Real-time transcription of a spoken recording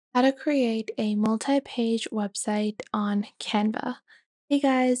How to create a multi-page website on Canva. Hey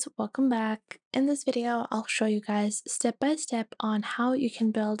guys, welcome back. In this video, I'll show you guys step by step on how you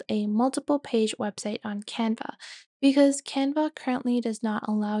can build a multiple page website on Canva because Canva currently does not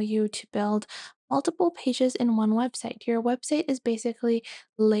allow you to build multiple pages in one website. Your website is basically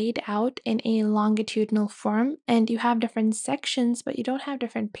laid out in a longitudinal form and you have different sections, but you don't have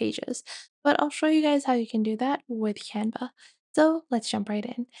different pages. But I'll show you guys how you can do that with Canva. So let's jump right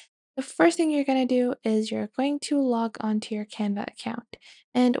in. The first thing you're going to do is you're going to log onto your Canva account.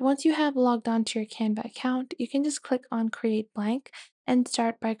 And once you have logged onto your Canva account, you can just click on Create Blank and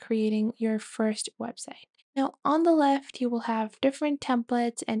start by creating your first website. Now, on the left, you will have different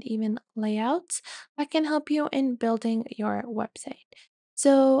templates and even layouts that can help you in building your website.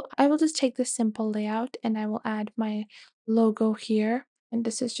 So I will just take this simple layout and I will add my logo here. And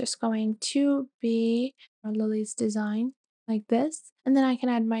this is just going to be Lily's design like this. And then I can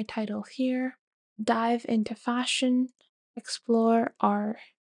add my title here, dive into fashion, explore our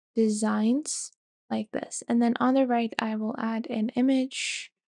designs like this. And then on the right, I will add an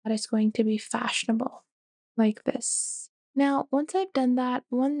image that is going to be fashionable like this. Now, once I've done that,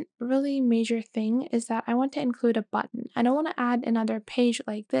 one really major thing is that I want to include a button. I don't want to add another page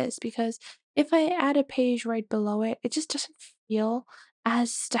like this because if I add a page right below it, it just doesn't feel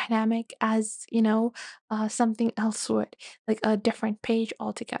as dynamic as, something else would, like a different page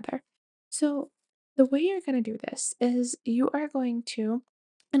altogether. So, the way you're going to do this is you are going to,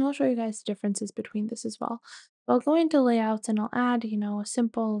 and I'll show you guys the differences between this as well. I'll go into layouts and I'll add, a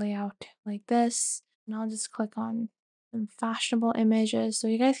simple layout like this and I'll just click on some fashionable images so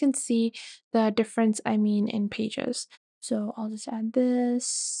you guys can see the difference I mean in pages. So I'll just add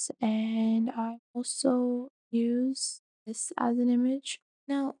this and I also use this as an image.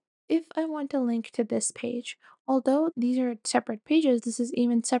 Now, if I want to link to this page, although these are separate pages, this is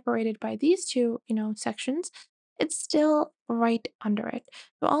even separated by these two, sections, it's still right under it.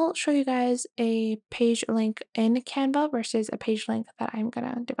 So I'll show you guys a page link in Canva versus a page link that I'm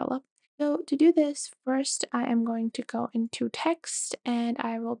gonna develop. So to do this, first I am going to go into text and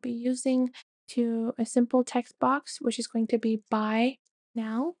I will be using to a simple text box, which is going to be buy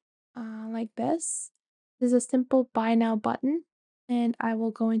now, like this. This is a simple buy now button and I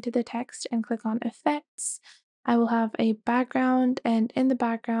will go into the text and click on effects. I will have a background and in the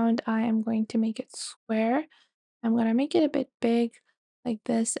background, I am going to make it square. I'm going to make it a bit big like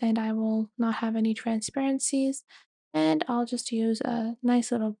this and I will not have any transparencies and I'll just use a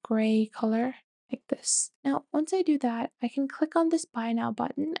nice little gray color like this. Now, once I do that, I can click on this buy now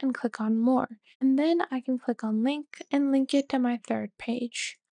button and click on more. And then I can click on link and link it to my third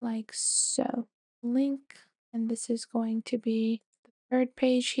page like so. Link, and this is going to be the third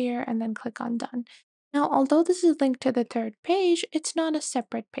page here and then click on done. Now, although this is linked to the third page, it's not a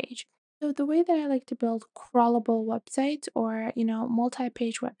separate page. So the way that I like to build crawlable websites or,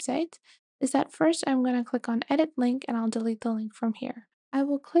 multi-page websites is that first I'm going to click on edit link and I'll delete the link from here. I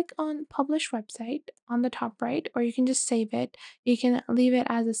will click on publish website on the top right, or you can just save it. You can leave it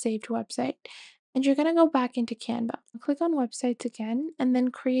as a saved website. And you're going to go back into Canva. Click on websites again and then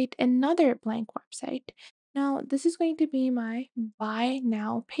create another blank website. Now, this is going to be my buy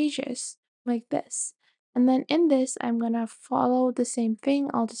now pages like this. And then in this, I'm going to follow the same thing.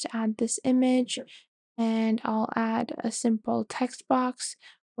 I'll just add this image and I'll add a simple text box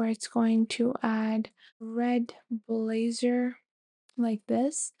where it's going to add red blazer like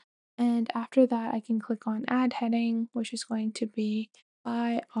this. And after that, I can click on add heading, which is going to be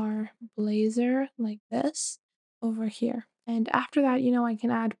by our blazer like this over here. And after that, I can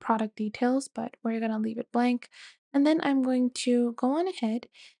add product details, but we're going to leave it blank. And then I'm going to go on ahead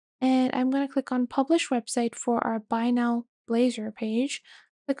and I'm going to click on publish website for our buy now blazer page.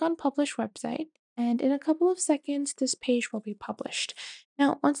 Click on publish website. And in a couple of seconds, this page will be published.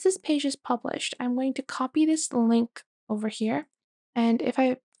 Now, once this page is published, I'm going to copy this link over here and if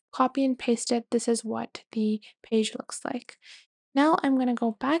I copy and paste it, this is what the page looks like. Now I'm going to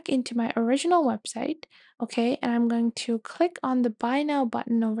go back into my original website, okay, and I'm going to click on the Buy Now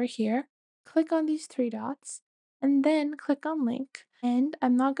button over here, click on these three dots, and then click on link. And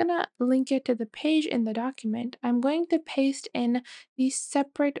I'm not going to link it to the page in the document. I'm going to paste in the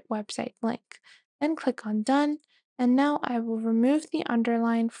separate website link. Then click on done. And now I will remove the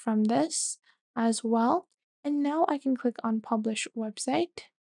underline from this as well. And now I can click on publish website.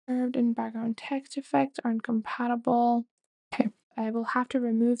 Curved and background text effects aren't compatible. Okay, I will have to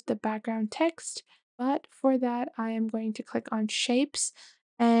remove the background text, but for that, I am going to click on shapes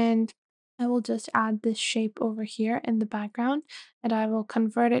and I will just add this shape over here in the background and I will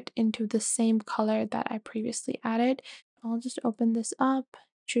convert it into the same color that I previously added. I'll just open this up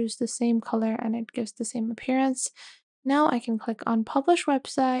choose the same color and it gives the same appearance. Now I can click on publish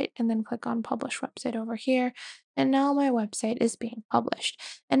website and then click on publish website over here. And now my website is being published.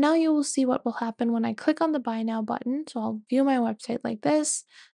 And now you will see what will happen when I click on the buy now button. So I'll view my website like this.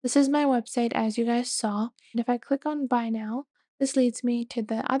 This is my website as you guys saw. And if I click on buy now, this leads me to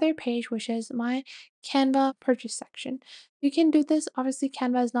the other page, which is my Canva purchase section. You can do this. Obviously,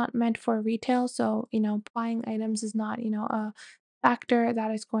 Canva is not meant for retail. So, buying items is not, a factor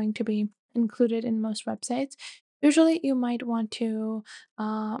that is going to be included in most websites. Usually, you might want to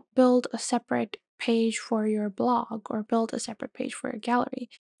build a separate page for your blog or build a separate page for your gallery.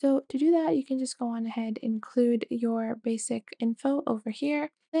 So to do that, you can just go on ahead, include your basic info over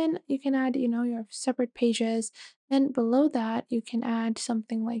here. Then you can add, your separate pages. Then below that, you can add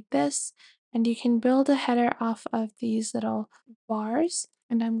something like this, and you can build a header off of these little bars.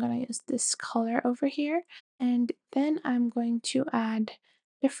 And I'm going to use this color over here. And then I'm going to add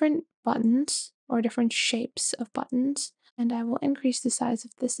different buttons or different shapes of buttons. And I will increase the size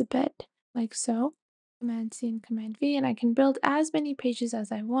of this a bit, like so. Command C and Command V, and I can build as many pages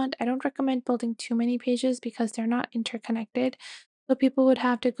as I want. I don't recommend building too many pages because they're not interconnected. So people would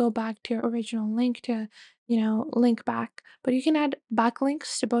have to go back to your original link to, link back. But you can add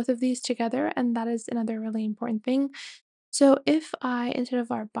backlinks to both of these together, and that is another really important thing. So if I, instead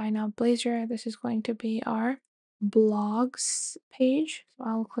of our buy now blazer, this is going to be our blogs page. So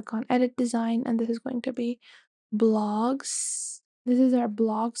I'll click on edit design, and this is going to be blogs. This is our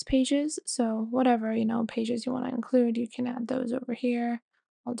blogs pages. So whatever, pages you want to include, you can add those over here.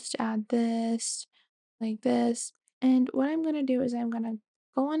 I'll just add this like this. And what I'm going to do is I'm going to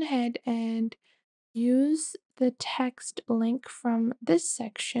go on ahead and use the text link from this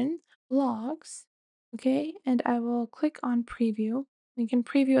section, blogs, okay? And I will click on preview. We can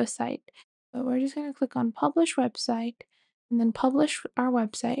preview a site, but we're just going to click on publish website and then publish our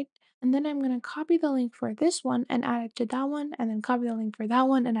website. And then I'm going to copy the link for this one and add it to that one, and then copy the link for that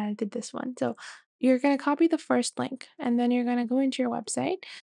one and add it to this one. So you're going to copy the first link, and then you're going to go into your website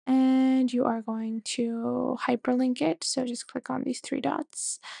and you are going to hyperlink it. So just click on these three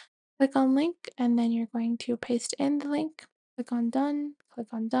dots. Click on link, and then you're going to paste in the link. Click on done,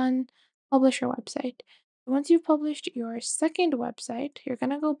 publish your website. Once you've published your second website, you're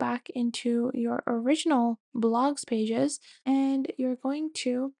going to go back into your original blogs pages and you're going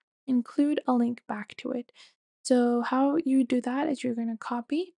to include a link back to it. So, how you do that is you're going to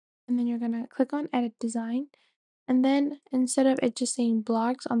copy and then you're going to click on edit design. And then instead of it just saying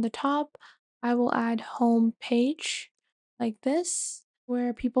blogs on the top, I will add home page like this,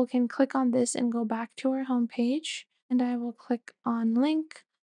 where people can click on this and go back to our home page. And I will click on link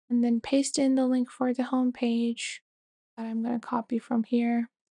and then paste in the link for the home page that I'm going to copy from here.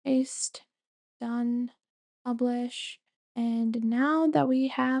 Paste, done, publish. And now that we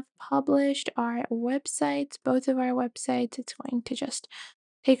have published our websites, both of our websites, it's going to just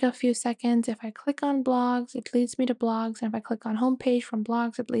take a few seconds. If I click on blogs, it leads me to blogs. And if I click on homepage from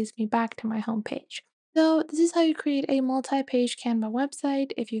blogs, it leads me back to my homepage. So this is how you create a multi-page Canva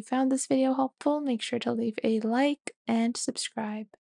website. If you found this video helpful, make sure to leave a like and subscribe.